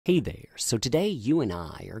Hey there, so today you and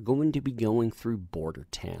I are going to be going through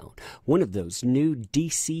Bordertown, one of those new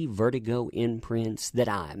DC Vertigo imprints that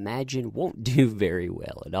I imagine won't do very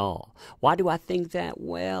well at all. Why do I think that?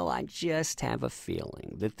 Well, I just have a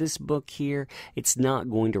feeling that this book here, it's not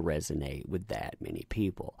going to resonate with that many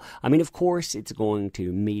people. I mean, of course, it's going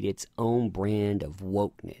to meet its own brand of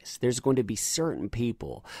wokeness. There's going to be certain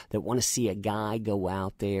people that want to see a guy go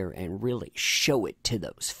out there and really show it to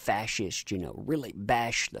those fascists, really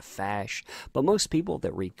bash the fash, but most people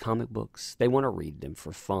that read comic books, they want to read them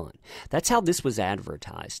for fun. That's how this was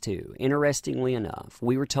advertised too. Interestingly enough,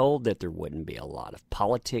 we were told that there wouldn't be a lot of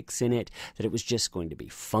politics in it, that it was just going to be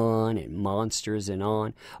fun and monsters and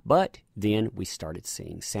on, but then we started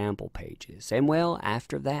seeing sample pages, and well,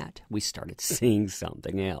 after that, we started seeing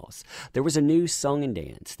something else. There was a new song and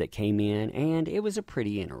dance that came in, and it was a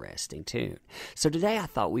pretty interesting tune. So today I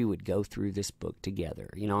thought we would go through this book together.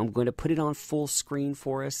 I'm going to put it on full screen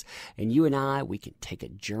for us, and you and I, we can take a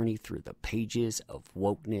journey through the pages of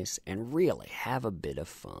wokeness and really have a bit of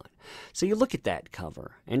fun. So you look at that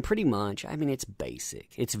cover, and pretty much, it's basic.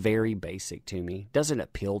 It's very basic to me. Doesn't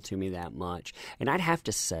appeal to me that much, and I'd have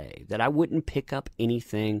to say that I wouldn't pick up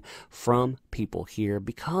anything from people here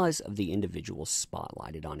because of the individuals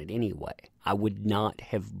spotlighted on it anyway. I would not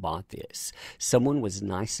have bought this. Someone was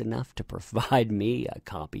nice enough to provide me a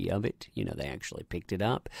copy of it. They actually picked it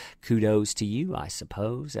up. Kudos to you, I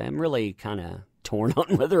suppose. I'm really kind of torn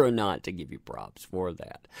on whether or not to give you props for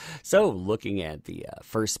that. So, looking at the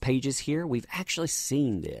first pages here, we've actually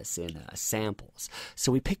seen this in samples.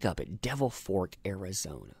 So we pick up at Devil Fork,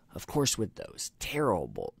 Arizona. Of course, with those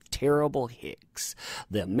terrible, terrible hicks.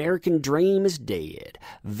 The American dream is dead.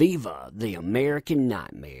 Viva the American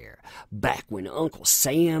nightmare. Back when Uncle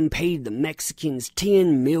Sam paid the Mexicans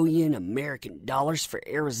 10 million American dollars for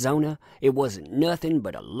Arizona, it wasn't nothing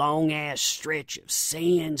but a long-ass stretch of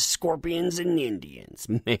sand, scorpions, and Indians.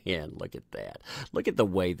 Man, look at that. Look at the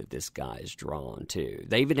way that this guy is drawn, too.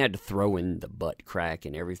 They even had to throw in the butt crack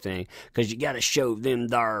and everything, because you got to show them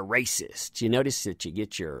they're racist. You notice that you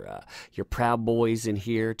get your Proud Boys in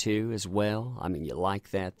here too as well. You like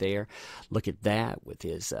that there. Look at that with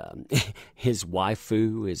his his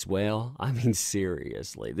waifu as well.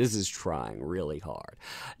 Seriously, this is trying really hard.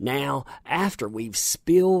 Now, after we've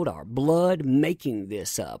spilled our blood making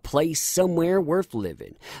this place somewhere worth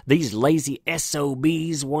living, these lazy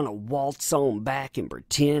SOBs want to waltz on back and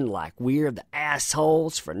pretend like we're the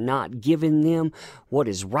assholes for not giving them what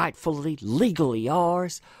is rightfully, legally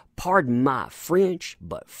ours. Pardon my French,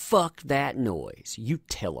 but fuck that noise. You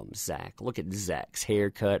tell him, Zach. Look at Zach's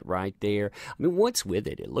haircut right there. What's with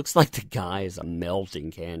it? It looks like the guy is a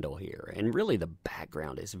melting candle here. And really, the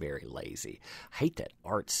background is very lazy. I hate that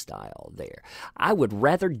art style there. I would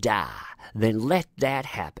rather die than let that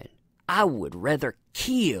happen. I would rather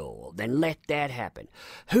kill than let that happen.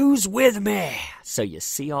 Who's with me? So you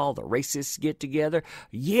see all the racists get together?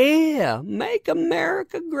 Yeah, make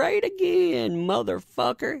America great again,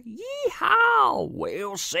 motherfucker. Yeehaw!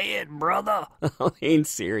 Well said, brother.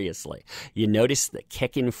 Seriously. You notice the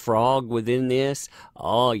kicking frog within this?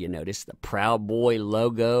 Oh, you notice the Proud Boy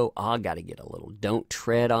logo? Oh, I gotta get a little don't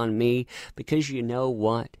tread on me, because you know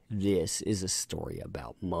what? This is a story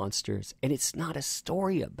about monsters, and it's not a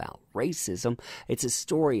story about racism. It's a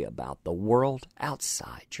story about the world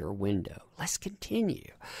outside your window. Let's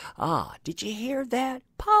continue. Ah, did you hear that?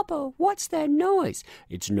 Papa, what's that noise?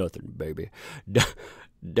 It's nothing, baby.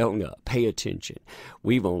 Don't pay attention.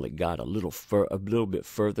 We've only got a little bit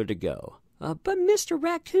further to go. But Mr.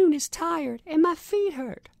 Raccoon is tired, and my feet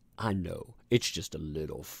hurt. I know. It's just a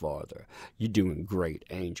little farther. You're doing great,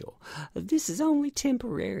 Angel. This is only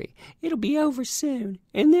temporary. It'll be over soon.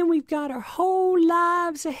 And then we've got our whole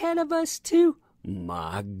lives ahead of us, too.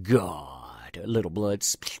 My God. Little blood.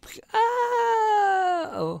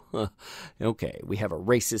 Oh. Okay, we have a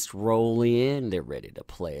racist roll in. They're ready to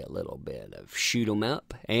play a little bit of shoot 'em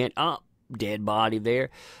up. And, dead body there.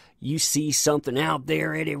 You see something out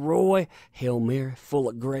there, Eddie Roy? Hail Mary, full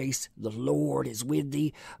of grace, the Lord is with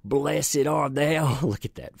thee. Blessed art thou. Look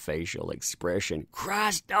at that facial expression.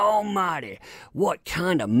 Christ almighty, what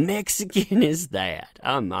kind of Mexican is that?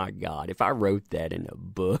 Oh, my God, if I wrote that in a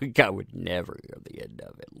book, I would never hear the end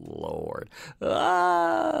of it. Lord.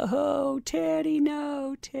 Oh, Teddy,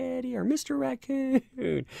 no, Teddy, or Mr.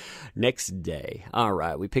 Raccoon. Next day, all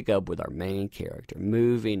right, we pick up with our main character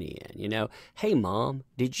moving in. Hey, Mom,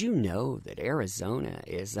 did you know that Arizona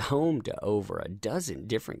is home to over a dozen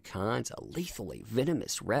different kinds of lethally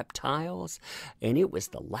venomous reptiles? And it was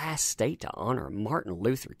the last state to honor Martin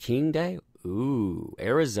Luther King Day? Ooh,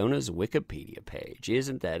 Arizona's Wikipedia page.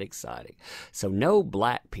 Isn't that exciting? So no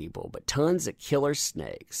black people, but tons of killer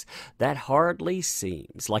snakes. That hardly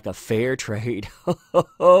seems like a fair trade.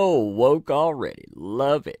 Oh, woke already.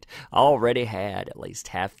 Love it. Already had at least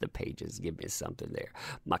half the pages. Give me something there.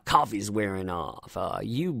 My coffee's wearing off.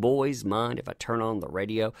 You boys mind if I turn on the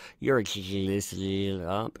radio? You're listening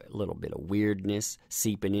up. A little bit of weirdness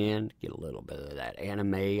seeping in. Get a little bit of that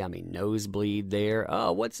nosebleed there.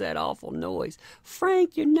 Oh, what's that awful noise?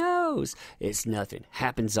 Frank, your nose. It's nothing.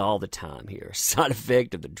 Happens all the time here. Side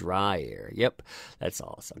effect of the dry air. Yep, that's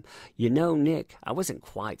awesome. You know, Nick, I wasn't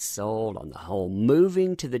quite sold on the whole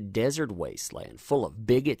moving to the desert wasteland full of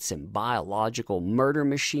bigots and biological murder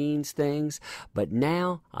machines things, but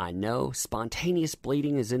now I know spontaneous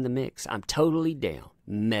bleeding is in the mix. I'm totally down.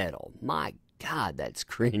 Metal. My God, that's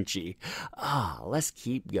cringy. Let's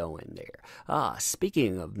keep going there.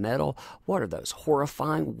 Speaking of metal, what are those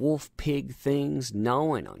horrifying wolf pig things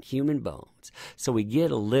gnawing on human bones? So we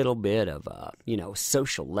get a little bit of,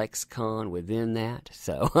 social lexicon within that.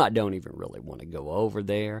 So I don't even really want to go over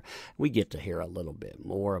there. We get to hear a little bit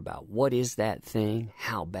more about what is that thing,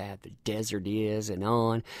 how bad the desert is, and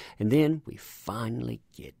on. And then we finally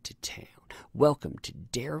get to town. Welcome to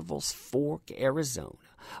Devil's Fork, Arizona.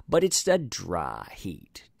 But it's the dry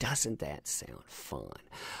heat. Doesn't that sound fun?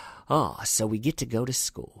 So we get to go to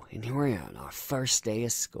school, and here we are on our first day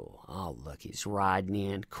of school. Oh, look, he's riding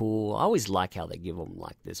in. Cool. I always like how they give him,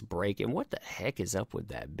 this break. And what the heck is up with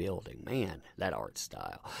that building? Man, that art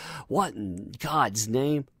style. What in God's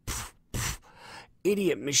name?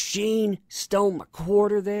 Idiot machine stole my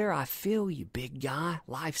quarter there. I feel you, big guy.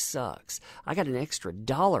 Life sucks. I got an extra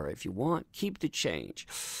 $1 if you want. Keep the change.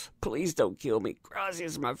 Please don't kill me.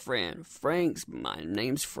 Gracias, my friend. My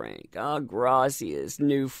name's Frank. Gracias.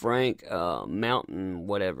 New Frank, mountain,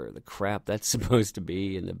 whatever the crap that's supposed to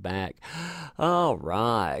be in the back. All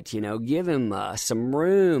right. Give him some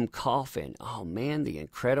room, coughing. Oh, man, the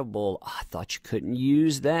incredible. I thought you couldn't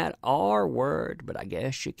use that R word, but I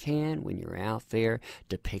guess you can when you're out there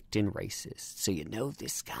depicting racists. So you know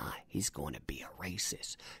this guy, he's going to be a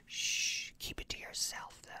racist. Shh, keep it to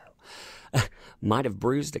yourself, though. Might have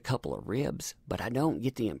bruised a couple of ribs, but I don't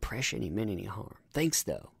get the impression he meant any harm. Thanks,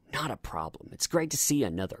 though. Not a problem. It's great to see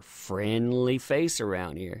another friendly face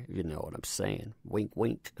around here, if you know what I'm saying. Wink,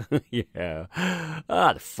 wink. Yeah.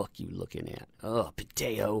 The fuck you looking at?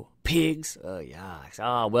 Potato. Pigs.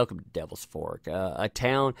 Yeah. Welcome to Devil's Fork. A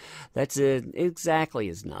town that's exactly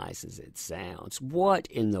as nice as it sounds. What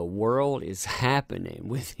in the world is happening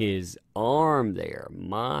with his arm there?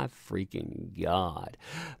 My freaking God.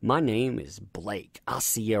 My name is Blake. I'll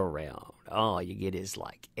see you around. Oh, you get his,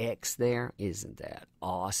 X there? Isn't that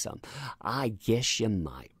awesome? I guess you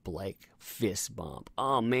might, Blake. Fist bump.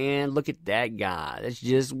 Oh, man, look at that guy. That's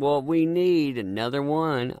just what we need. Another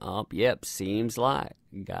one. Oh, yep, seems like.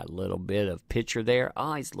 Got a little bit of picture there.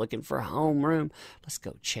 Oh, he's looking for homeroom. Let's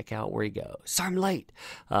go check out where he goes. Sorry I'm late.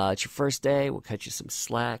 It's your first day. We'll cut you some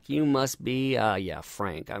slack. You must be,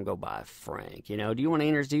 Frank. I'm go by Frank. Do you want to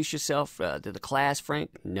introduce yourself to the class,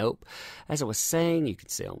 Frank? Nope. As I was saying, you can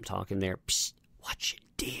see I'm talking there. Psst, what's your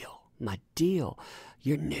deal? My deal?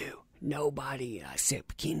 You're new. Nobody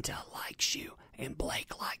except Quinta likes you, and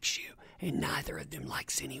Blake likes you, and neither of them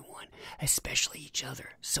likes anyone, especially each other.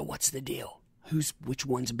 So what's the deal? Which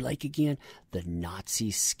one's Blake again? The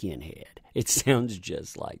Nazi skinhead. It sounds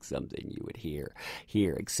just like something you would hear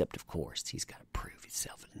here, except, of course, he's got to prove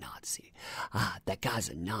himself a Nazi. That guy's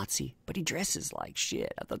a Nazi, but he dresses like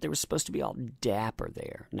shit. I thought they were supposed to be all dapper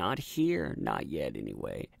there. Not here, not yet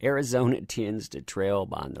anyway. Arizona tends to trail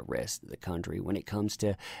behind the rest of the country when it comes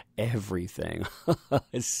to everything,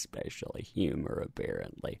 especially humor,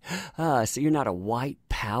 apparently. So you're not a white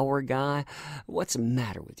power guy? What's the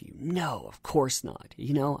matter with you? No, of course not.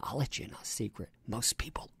 I'll let you in on a secret. Most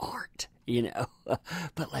people aren't.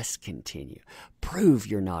 But let's continue. Prove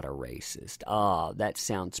you're not a racist. That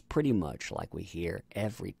sounds pretty much like we hear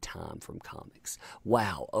every time from comics.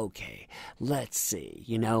 Wow, okay, let's see,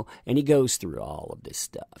 and he goes through all of this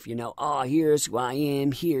stuff, here's who I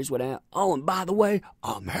am, here's what and by the way,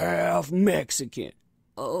 I'm half Mexican.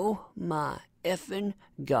 Oh my effing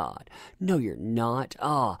God. No, you're not.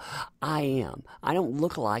 I am. I don't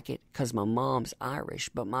look like it because my mom's Irish,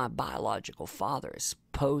 but my biological father is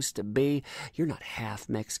supposed to be. You're not half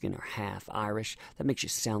Mexican or half Irish. That makes you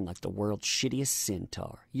sound like the world's shittiest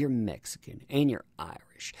centaur. You're Mexican, and you're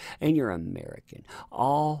Irish, and you're American.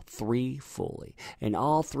 All three fully, and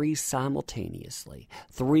all three simultaneously.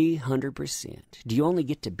 300%. Do you only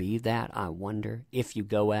get to be that, I wonder, if you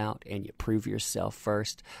go out and you prove yourself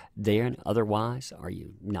first? Then, otherwise, are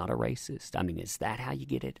you not a racist? I mean, is that how you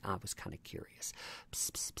get it? I was kind of curious.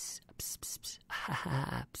 Psst, psst, psst. Psst, psst, psst.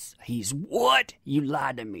 Psst. He's what? You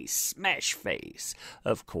lied to me, smash face.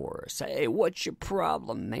 Of course. Hey, what's your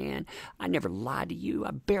problem, man? I never lied to you.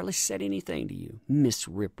 I barely said anything to you.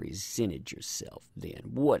 Misrepresented yourself then.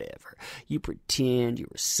 Whatever. You pretend you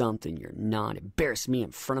were something you're not. Embarrass me in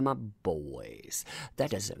front of my boys. That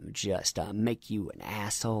doesn't just make you an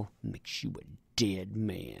asshole. Makes you a dead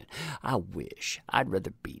man. I wish I'd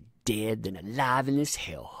rather be dead than alive in this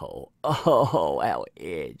hellhole. Oh, how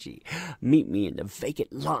edgy. Meet me in the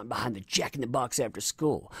vacant lot behind the Jack-in-the-Box after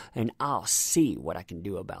school, and I'll see what I can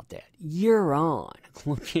do about that. You're on.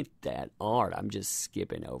 Look at that art. I'm just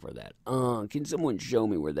skipping over that. Can someone show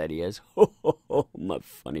me where that is? Oh, my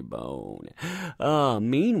funny bone.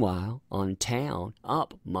 Meanwhile, on town,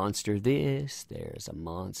 up, monster this, there's a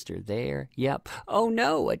monster there. Yep. Oh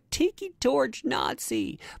no, a tiki torch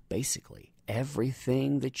Nazi. Basically,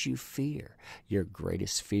 everything that you fear, your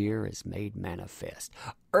greatest fear is made manifest.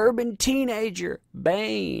 Urban teenager,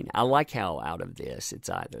 Bane. I like how out of this it's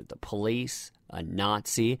either the police, a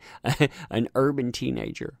Nazi, an urban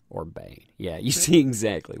teenager, or Bane. Yeah, you see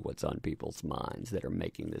exactly what's on people's minds that are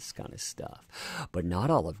making this kind of stuff. But not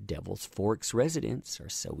all of Devil's Fork's residents are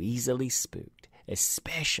so easily spooked.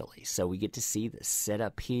 Especially so we get to see the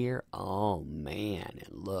setup here. Oh man, and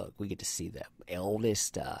look, we get to see the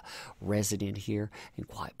eldest resident here, and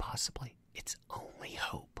quite possibly it's only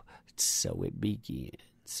hope. So it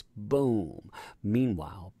begins. Boom.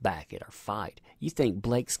 Meanwhile, back at our fight, you think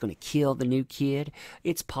Blake's going to kill the new kid?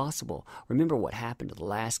 It's possible. Remember what happened to the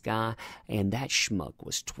last guy? And that schmuck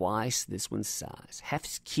was twice this one's size. Half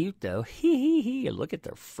as cute, though. Hee. Look at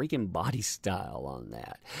their freaking body style on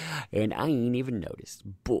that. And I ain't even noticed.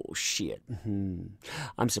 Bullshit.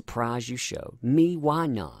 I'm surprised you showed. Me, why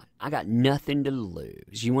not? I got nothing to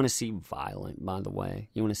lose. You want to see violent, by the way?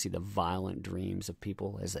 You want to see the violent dreams of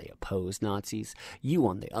people as they oppose Nazis? You,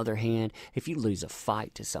 on the other hand, if you lose a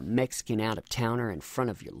fight to some Mexican out-of-towner in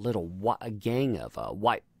front of your little gang of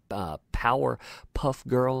white power puff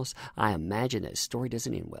girls, I imagine that story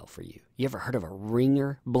doesn't end well for you. You ever heard of a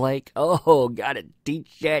ringer, Blake? Oh, gotta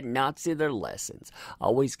teach that Nazi their lessons.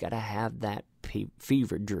 Always gotta have that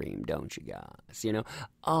fever dream, don't you guys? You know?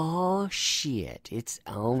 Oh, shit. It's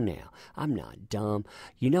on now. I'm not dumb.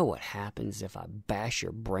 You know what happens if I bash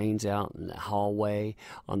your brains out in the hallway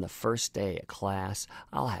on the first day of class?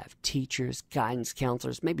 I'll have teachers, guidance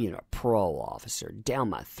counselors, maybe even a parole officer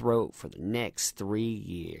down my throat for the next 3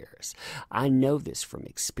 years. I know this from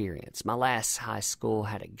experience. My last high school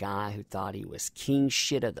had a guy who thought he was king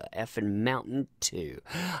shit of the effing mountain, too.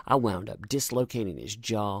 I wound up dislocating his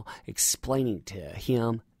jaw, explaining to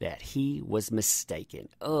him that he was mistaken.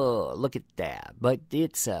 Oh, look at that. But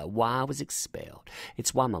it's why I was expelled.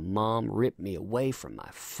 It's why my mom ripped me away from my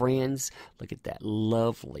friends. Look at that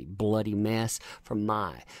lovely bloody mess. From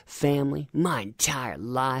my family, my entire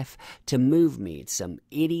life, to move me to some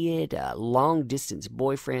idiot long-distance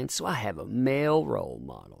boyfriend so I have a male role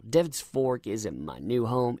model. Devil's Fork isn't my new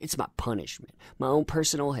home. It's my punishment, my own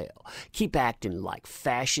personal hell. Keep acting like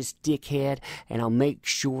fascist dickhead, and I'll make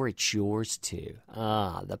sure it's yours too.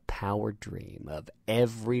 The power dream of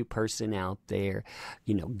every person out there,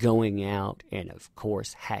 going out and, of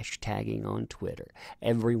course, hashtagging on Twitter.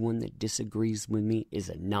 Everyone that disagrees with me is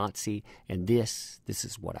a Nazi, and this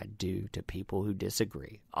is what I do to people who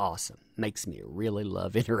disagree. Awesome. Makes me really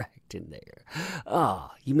love interacting there.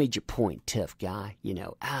 You made your point, tough guy.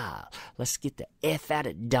 Let's get the F out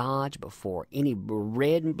of Dodge before any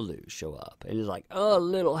red and blue show up. And it's like, a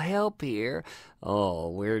little help here. Oh,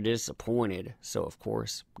 we're disappointed. So, of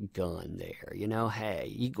course, gun there.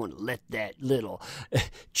 Hey, you going to let that little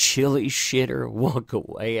chili shitter walk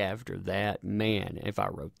away after that? Man, if I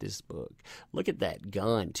wrote this book. Look at that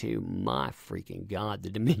gun, too. My freaking God,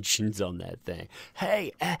 the dimensions on that thing.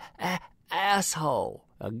 Hey, asshole.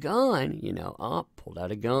 A gun, pulled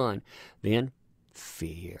out a gun. Then,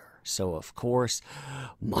 fear. So, of course,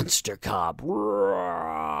 Monster Cop.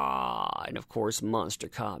 And, of course, Monster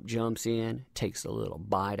Cop jumps in, takes a little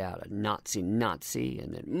bite out of Nazi,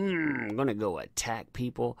 and then, I'm going to go attack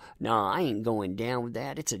people. No, I ain't going down with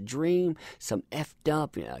that. It's a dream. Some effed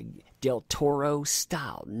up Del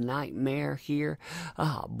Toro-style nightmare here.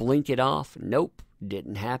 Blink it off. Nope.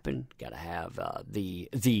 didn't happen. Gotta have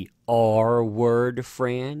the R word,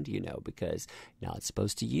 friend, because you're not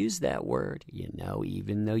supposed to use that word,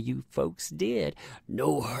 even though you folks did.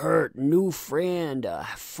 No hurt, new friend,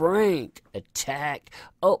 Frank, attack,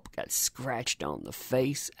 oh, got scratched on the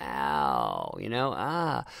face, ow,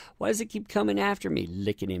 why does it keep coming after me,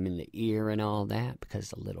 licking him in the ear and all that?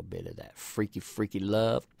 Because a little bit of that freaky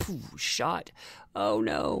love, poof, shot, oh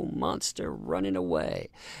no, monster running away.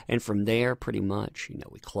 And from there, pretty much,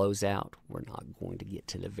 we close out. We're not going to get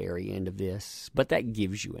to the very end of this, but that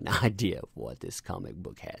gives you an idea of what this comic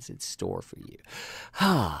book has in store for you.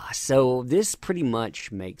 So this pretty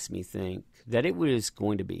much makes me think that it was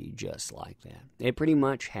going to be just like that. It pretty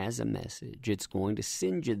much has a message. It's going to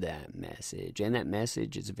send you that message, and that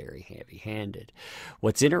message is very heavy-handed.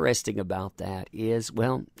 What's interesting about that is,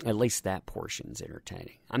 well, at least that portion's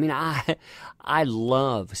entertaining. I mean, I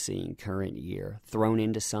love seeing current year thrown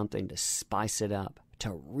into something to spice it up,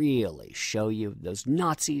 to really show you those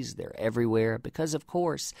Nazis, they're everywhere, because, of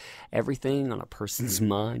course, everything on a person's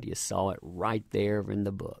mind, you saw it right there in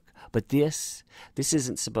the book. But this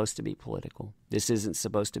isn't supposed to be political. This isn't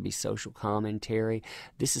supposed to be social commentary.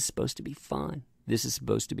 This is supposed to be fun. This is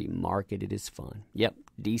supposed to be marketed as fun. Yep,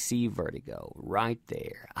 DC Vertigo, right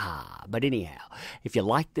there. But anyhow, if you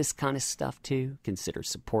like this kind of stuff too, consider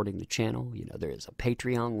supporting the channel. There is a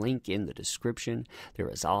Patreon link in the description. There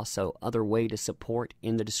is also other way to support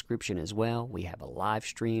in the description as well. We have a live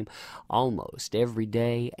stream almost every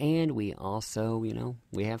day, and we also,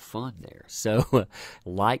 we have fun there. So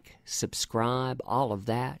like, subscribe, all of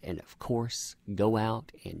that, and of course, go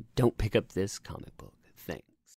out and don't pick up this comic book.